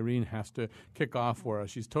one that Irene has to kick off for us.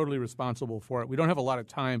 She's totally responsible for it. We don't have a lot of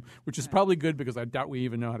time, which is probably good because I doubt we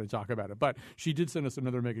even know how to talk about it. But she did send us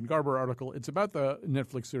another Megan Garber article. It's about the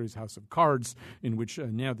Netflix series House of Cards, in which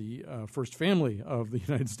now the first family of the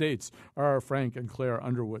United States are Frank and Claire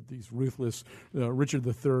Underwood, these ruthless Richard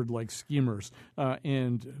III-like schemers.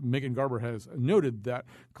 And Megan Garber has noted that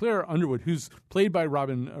Claire Underwood, who's played by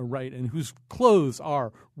Robin Wright and whose clothes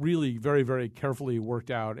are really very, very carefully worked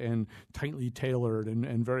out and tightly tailored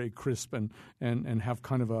and very crisp and have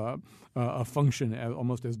kind of a function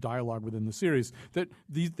almost as dialogue within the series, that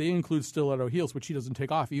they include stiletto heels, which she doesn't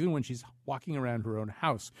take off even when she's walking around her own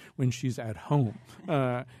house, when she's at home.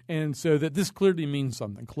 And so that this clearly means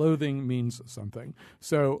something. Clothing means something.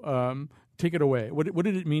 So take it away. What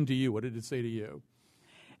did it mean to you? What did it say to you?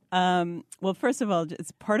 Well, first of all,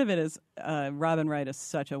 part of it is Robin Wright is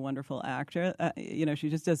such a wonderful actor. She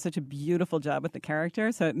just does such a beautiful job with the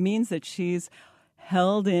character. So it means that she's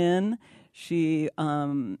held in. She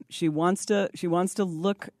wants to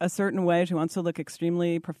look a certain way. She wants to look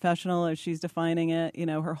extremely professional, as she's defining it. You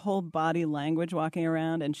know, her whole body language walking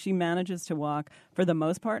around, and she manages to walk for the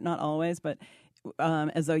most part, not always, but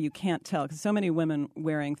as though you can't tell, because so many women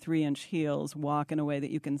wearing 3-inch heels walk in a way that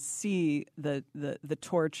you can see the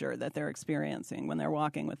torture that they're experiencing when they're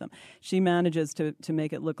walking with them. She manages to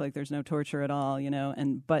make it look like there's no torture at all,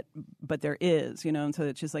 but there is, and so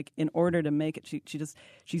it's just like, in order to make it,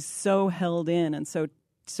 she's so held in and so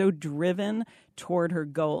so driven toward her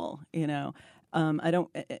goal,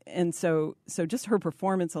 So just her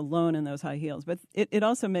performance alone in those high heels. But it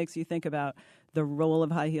also makes you think about the role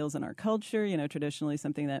of high heels in our culture. Traditionally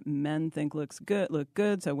something that men think look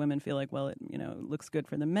good. So women feel like, well, it looks good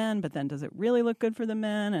for the men, but then does it really look good for the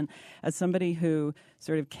men? And as somebody who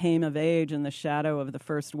sort of came of age in the shadow of the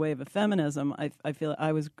first wave of feminism, I feel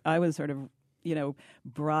I was sort of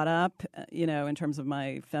brought up, in terms of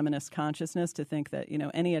my feminist consciousness to think that,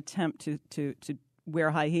 any attempt to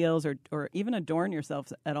wear high heels or even adorn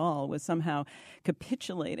yourself at all was somehow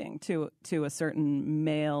capitulating to a certain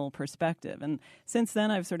male perspective. And since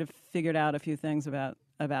then, I've sort of figured out a few things about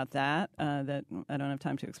that that I don't have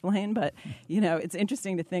time to explain. But, it's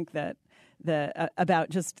interesting to think that about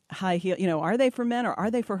just high heel, are they for men or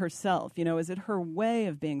are they for herself? Is it her way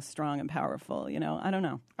of being strong and powerful? I don't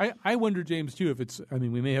know. I wonder, James, too, if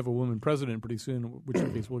we may have a woman president pretty soon, which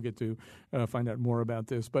in case we'll get to find out more about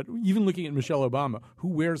this. But even looking at Michelle Obama, who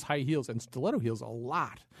wears high heels and stiletto heels a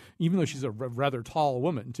lot, even though she's a rather tall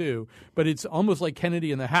woman, too. But it's almost like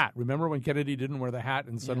Kennedy and the hat. Remember when Kennedy didn't wear the hat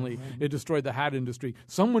and suddenly it destroyed the hat industry?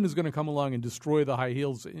 Someone is going to come along and destroy the high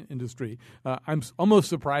heels industry. I'm almost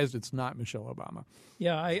surprised it's not Michelle Obama.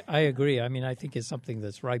 Yeah, I agree. I think it's something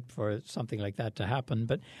that's ripe for something like that to happen.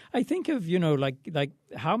 But I think of, like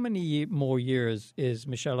how many more years is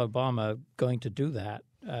Michelle Obama going to do that?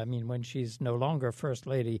 When she's no longer First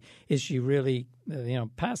Lady, is she really,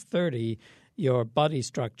 past 30, your body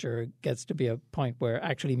structure gets to be a point where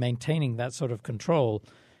actually maintaining that sort of control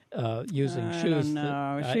using shoes.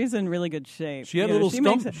 No, she's in really good shape. She had a little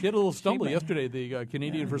stumble. She had a little stumble yesterday. The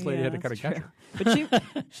Canadian First Lady had to kind of catch her. But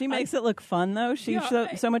she makes it look fun, though. She's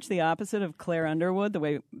so much the opposite of Claire Underwood, the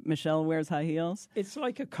way Michelle wears high heels. It's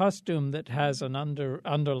like a costume that has an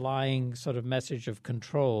underlying sort of message of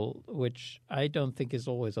control, which I don't think is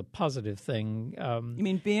always a positive thing. You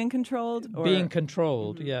mean being controlled? Or? Being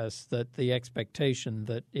controlled, yes. That the expectation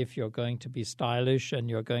that if you're going to be stylish and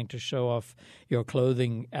you're going to show off your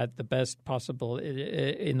clothing at the best possible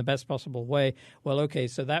in the best possible way. Well, okay,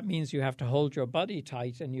 so that means you have to hold your body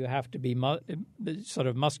tight and you have to be sort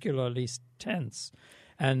of muscularly tense.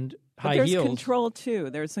 And high there's heels. Control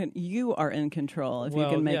too. You are in control if you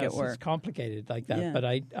can make it work. It's complicated like that. Yeah. But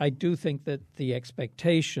I do think that the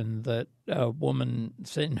expectation that a woman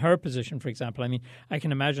in her position, for example, I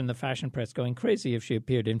can imagine the fashion press going crazy if she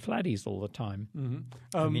appeared in flatties all the time.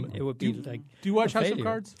 Mm-hmm. It would be like. Do you watch House of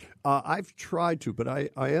Cards? I've tried to, but I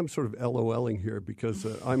am sort of LOLing here because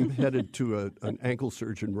I'm headed to an ankle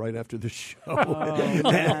surgeon right after the show.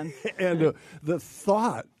 Oh, man. And the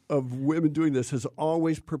thought of women doing this has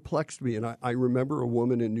always perplexed me. And I remember a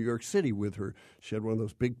woman in New York City with her. She had one of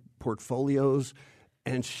those big portfolios,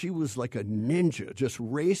 and she was like a ninja, just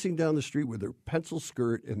racing down the street with her pencil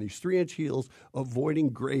skirt and these 3-inch heels, avoiding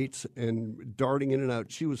grates and darting in and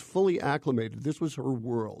out. She was fully acclimated. This was her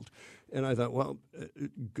world. And I thought, well,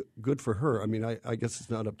 good for her. I guess it's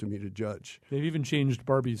not up to me to judge. They've even changed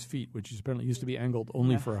Barbie's feet, which apparently used to be angled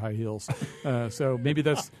only for high heels. So maybe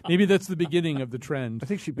that's the beginning of the trend. I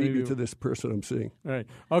think she beat me to this person I'm seeing. All right.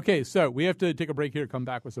 Okay, so we have to take a break here, come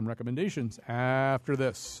back with some recommendations after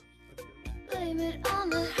this. Blame it on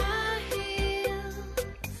the high heels.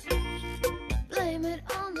 Blame it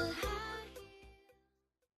on the high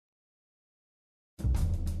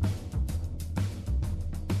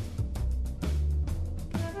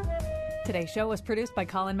Today's show was produced by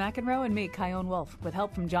Colin McEnroe and me, Kyone Wolfe, with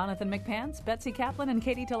help from Jonathan McPants, Betsy Kaplan, and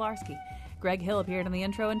Katie Tolarski. Greg Hill appeared in the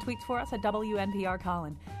intro and tweets for us at WNPR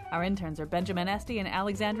Colin. Our interns are Benjamin Esty and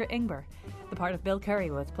Alexandra Ingber. The part of Bill Curry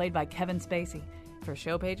was played by Kevin Spacey. For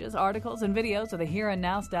show pages, articles, and videos of the Here and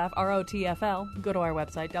Now staff, ROTFL, go to our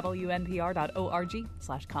website,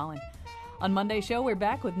 wnpr.org/Colin. On Monday's show, we're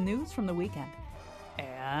back with news from the weekend.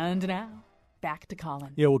 And now, back to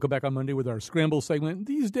Colin. Yeah, we'll come back on Monday with our Scramble segment.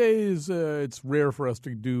 These days, it's rare for us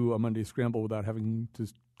to do a Monday Scramble without having to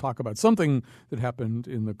talk about something that happened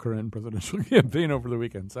in the current presidential campaign over the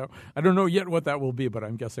weekend. So I don't know yet what that will be, but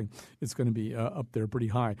I'm guessing it's going to be up there pretty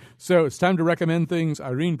high. So it's time to recommend things.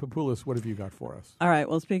 Irene Papoulis, what have you got for us? All right.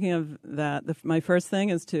 Well, speaking of that, my first thing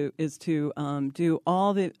is to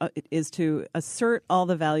assert all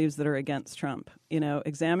the values that are against Trump.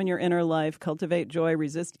 Examine your inner life, cultivate joy,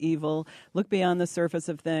 resist evil, look beyond the surface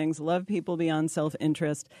of things, love people beyond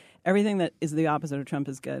self-interest, Everything that is the opposite of Trump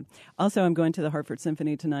is good. Also, I'm going to the Hartford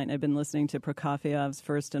Symphony tonight, and I've been listening to Prokofiev's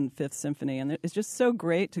First and Fifth Symphony, and it's just so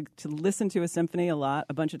great to listen to a symphony a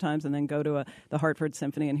bunch of times, and then go to the Hartford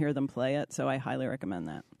Symphony and hear them play it. So I highly recommend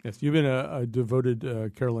that. Yes, you've been a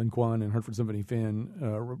devoted Carolyn Kwan and Hartford Symphony fan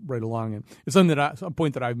right along, and it's something a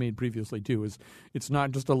point that I've made previously too. Is it's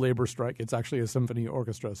not just a labor strike; it's actually a symphony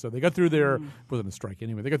orchestra. So they got through their wasn't a strike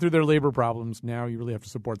anyway. They got through their labor problems. Now you really have to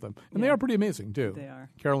support them, and they are pretty amazing too. They are.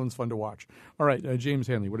 Carolyn's fun to watch. All right, James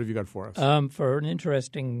Hanley, what have you got for us? For an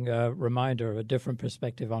interesting reminder of a different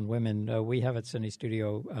perspective on women, we have at Cine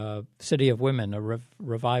Studio City of Women, a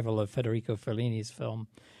revival of Federico Fellini's film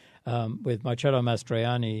with Marcello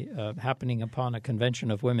Mastroianni happening upon a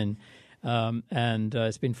convention of women. And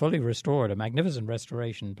it's been fully restored, a magnificent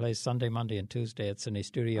restoration, plays Sunday, Monday, and Tuesday at Cine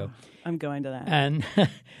Studio. I'm going to that. And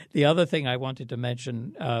the other thing I wanted to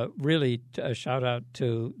mention, really a shout-out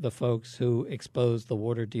to the folks who exposed the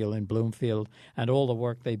water deal in Bloomfield and all the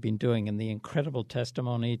work they've been doing, and the incredible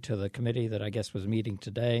testimony to the committee that I guess was meeting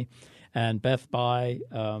today. And Beth Bai,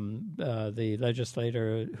 the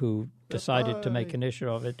legislator who decided to make an issue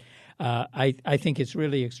of it. I think it's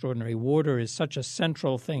really extraordinary. Water is such a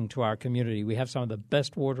central thing to our community. We have some of the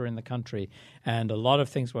best water in the country, and a lot of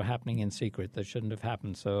things were happening in secret that shouldn't have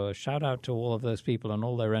happened. So a shout-out to all of those people and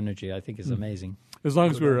all their energy, I think, is amazing. As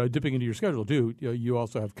long as we're dipping into your schedule, too, you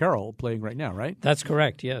also have Carol playing right now, right? That's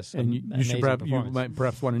correct, yes. And you might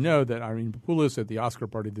perhaps want to know that Irene Papoulis at the Oscar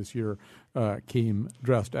party this year came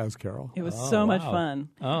dressed as Carol. It was so much fun.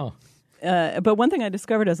 Oh. But one thing I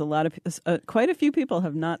discovered is quite a few people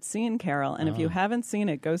have not seen Carol, and if you haven't seen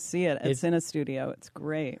it, go see it at Cine Studio. It's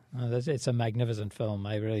great. It's a magnificent film.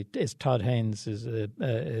 It's Todd Haynes is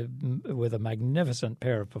with a magnificent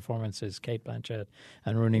pair of performances, Cate Blanchett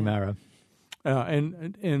and Rooney Mara.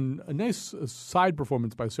 And a nice side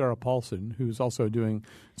performance by Sarah Paulson, who's also doing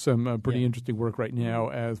some pretty interesting work right now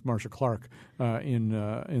as Marcia Clark in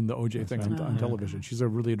the O.J. thing on television. She's a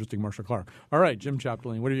really interesting Marcia Clark. All right, Jim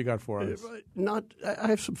Chapdelaine, what have you got for us? I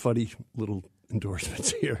have some funny little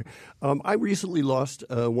endorsements here. I recently lost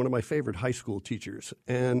one of my favorite high school teachers,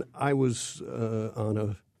 and I was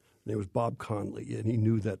name was Bob Conley, and he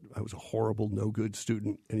knew that I was a horrible, no-good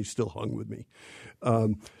student, and he still hung with me.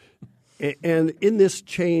 And in this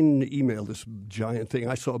chain email, this giant thing,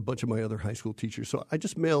 I saw a bunch of my other high school teachers. So I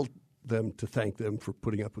just mailed them to thank them for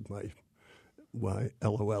putting up with my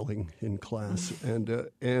LOLing in class. And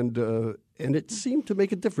it seemed to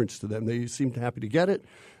make a difference to them. They seemed happy to get it.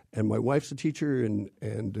 And my wife's a teacher,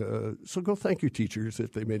 and so go thank your teachers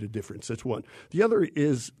if they made a difference. That's one. The other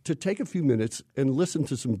is to take a few minutes and listen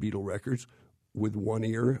to some Beatle records with one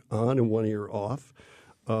ear on and one ear off.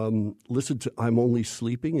 Listen to I'm Only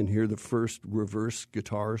Sleeping and hear the first reverse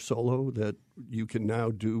guitar solo that you can now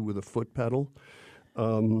do with a foot pedal,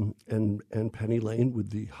 and Penny Lane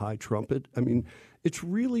with the high trumpet. I mean, it's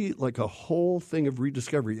really like a whole thing of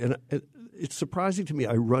rediscovery. And it's surprising to me.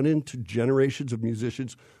 I run into generations of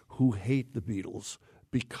musicians who hate the Beatles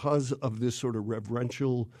because of this sort of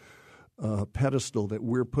reverential pedestal that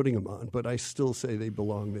we're putting them on, but I still say they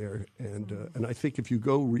belong there, and I think if you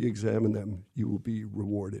go re-examine them, you will be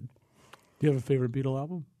rewarded. Do you have a favorite Beatle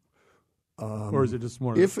album, or is it just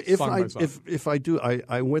more if song by song? If I do,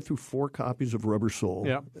 I went through 4 copies of Rubber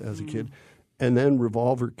Soul as a kid, and then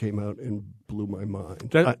Revolver came out and blew my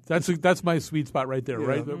mind. That's my sweet spot right there,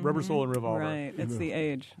 right? The Rubber Soul and Revolver. Right, it's the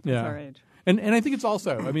age. It's our age. And I think it's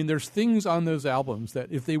also, I mean, there's things on those albums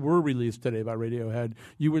that if they were released today by Radiohead,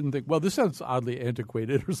 you wouldn't think, well, this sounds oddly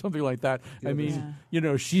antiquated or something like that. Yeah, I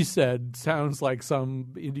mean, She Said sounds like some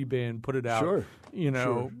indie band put it out,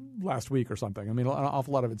 last week or something. I mean, an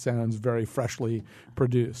awful lot of it sounds very freshly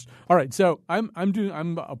produced. All right, so I'm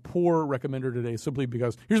a poor recommender today simply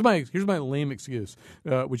because here's my lame excuse,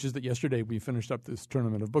 which is that yesterday we finished up this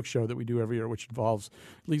tournament of book show that we do every year, which involves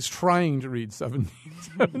at least trying to read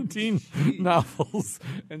 17 novels,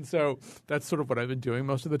 and so that's sort of what I've been doing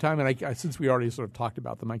most of the time. And I since we already sort of talked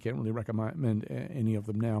about them, I can't really recommend any of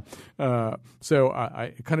them now. So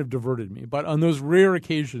it kind of diverted me. But on those rare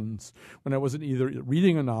occasions when I wasn't either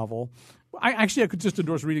reading a novel, I could just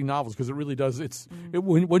endorse reading novels because it really does.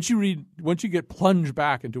 Once you get plunged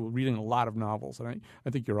back into reading a lot of novels, and I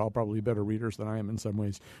think you're all probably better readers than I am in some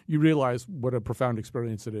ways. You realize what a profound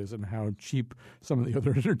experience it is, and how cheap some of the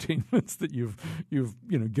other entertainments that you've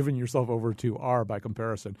given yourself over to are by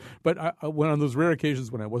comparison. But when on those rare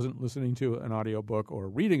occasions when I wasn't listening to an audiobook or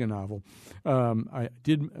reading a novel, I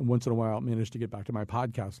did once in a while manage to get back to my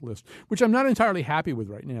podcast list, which I'm not entirely happy with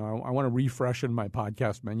right now. I want to refreshen my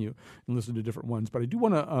podcast menu and listen to different ones. But I do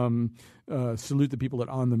want to salute the people at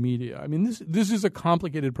On the Media. I mean, this is a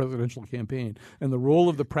complicated presidential campaign, and the role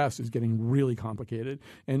of the press is getting really complicated,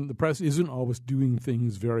 and the press isn't always doing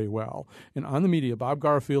things very well. And On the Media, Bob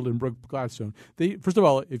Garfield and Brooke Gladstone, first of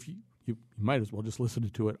all, if you might as well just listen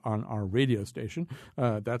to it on our radio station.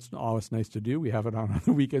 That's always nice to do. We have it on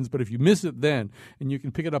the weekends. But if you miss it then, and you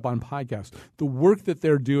can pick it up on podcast, the work that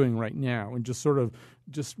they're doing right now and just sort of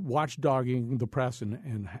just watchdogging the press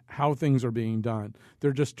and how things are being done,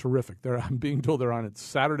 they're just terrific. I'm being told they're on it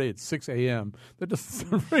Saturday at 6 a.m. That doesn't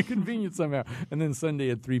sound very convenient somehow. And then Sunday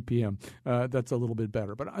at 3 p.m. That's a little bit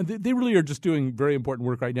better. But they really are just doing very important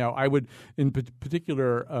work right now. I would, in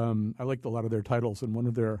particular, I liked a lot of their titles, and one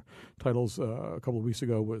of their titles a couple of weeks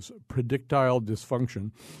ago was Predictile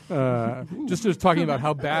Dysfunction. Just talking about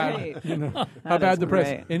how bad, how bad the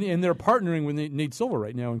press. And they're partnering with Nate Silver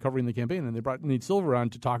right now and covering the campaign. And they brought Nate Silver on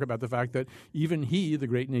to talk about the fact that even he, the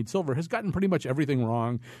great Nate Silver, has gotten pretty much everything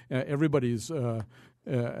wrong. Everybody's,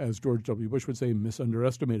 as George W. Bush would say,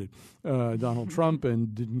 misunderestimated Donald Trump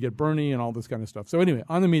and didn't get Bernie and all this kind of stuff. So anyway,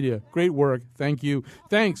 On the Media, great work. Thank you.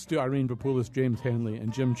 Thanks to Irene Papoulis, James Hanley,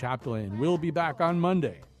 and Jim Chapdelaine. We'll be back on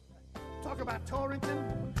Monday. Talk about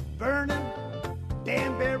Torrington, Vernon,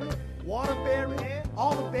 Danbury, Waterbury,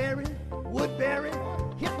 Alderberry, Woodbury,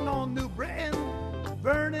 hitting on New Britain,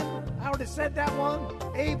 Vernon, I already said that one,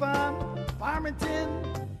 Avon,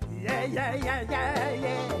 Farmington, yeah.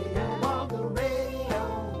 On the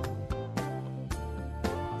radio.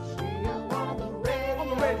 See you on the radio. On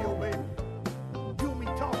the radio, baby. You and me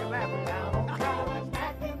talking, laughing down on college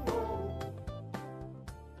back and roll.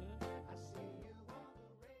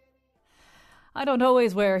 I don't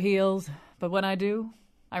always wear heels, but when I do,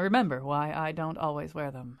 I remember why I don't always wear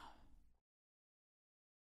them.